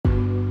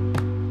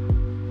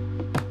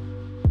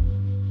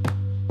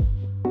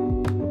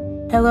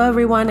Hello,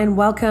 everyone, and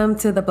welcome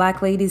to the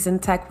Black Ladies in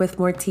Tech with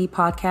More Tea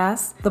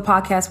podcast, the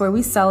podcast where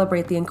we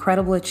celebrate the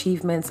incredible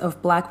achievements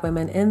of Black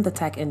women in the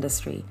tech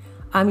industry.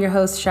 I'm your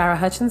host, Shara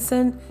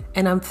Hutchinson,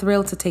 and I'm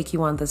thrilled to take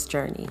you on this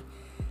journey.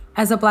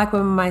 As a Black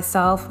woman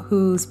myself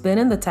who's been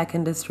in the tech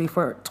industry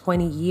for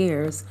 20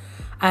 years,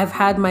 I've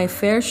had my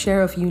fair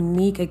share of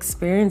unique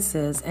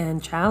experiences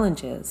and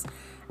challenges.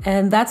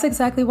 And that's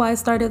exactly why I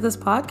started this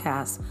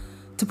podcast,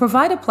 to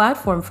provide a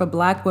platform for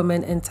Black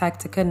women in tech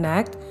to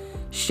connect,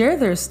 share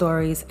their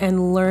stories,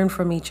 and learn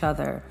from each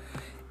other.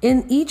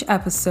 In each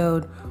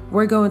episode,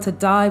 we're going to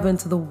dive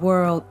into the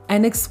world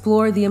and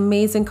explore the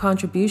amazing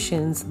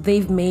contributions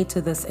they've made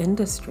to this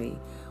industry.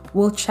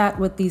 We'll chat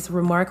with these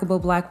remarkable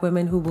Black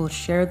women who will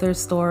share their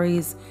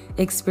stories,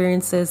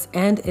 experiences,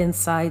 and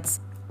insights,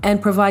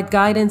 and provide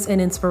guidance and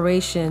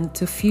inspiration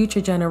to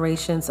future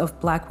generations of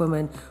Black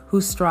women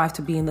who strive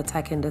to be in the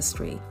tech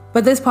industry.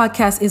 But this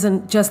podcast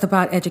isn't just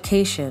about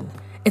education.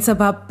 It's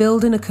about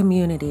building a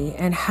community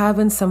and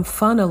having some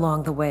fun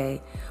along the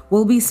way.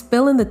 We'll be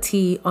spilling the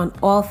tea on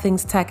all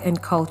things tech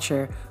and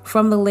culture,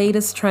 from the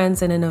latest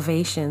trends and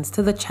innovations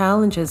to the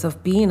challenges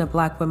of being a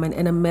Black woman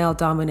in a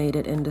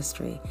male-dominated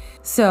industry.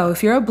 So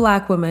if you're a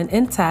Black woman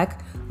in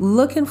tech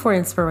looking for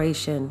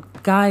inspiration,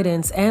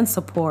 guidance, and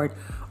support,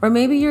 or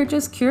maybe you're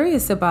just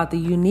curious about the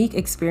unique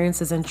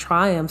experiences and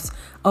triumphs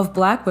of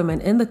Black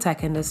women in the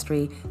tech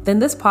industry, then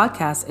this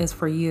podcast is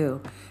for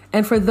you.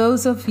 And for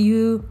those of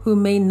you who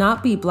may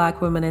not be Black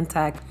women in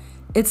tech,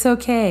 it's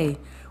okay.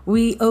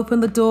 We open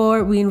the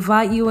door, we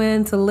invite you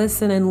in to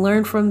listen and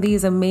learn from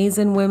these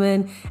amazing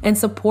women and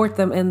support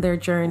them in their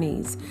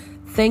journeys.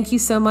 Thank you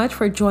so much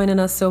for joining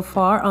us so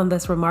far on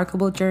this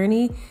remarkable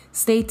journey.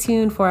 Stay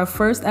tuned for our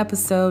first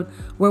episode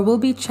where we'll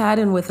be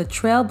chatting with a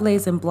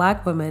trailblazing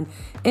Black woman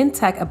in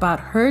tech about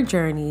her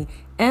journey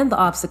and the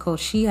obstacles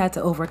she had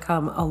to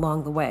overcome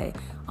along the way.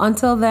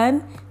 Until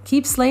then,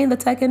 keep slaying the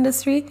tech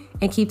industry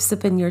and keep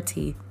sipping your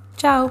tea.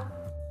 Ciao.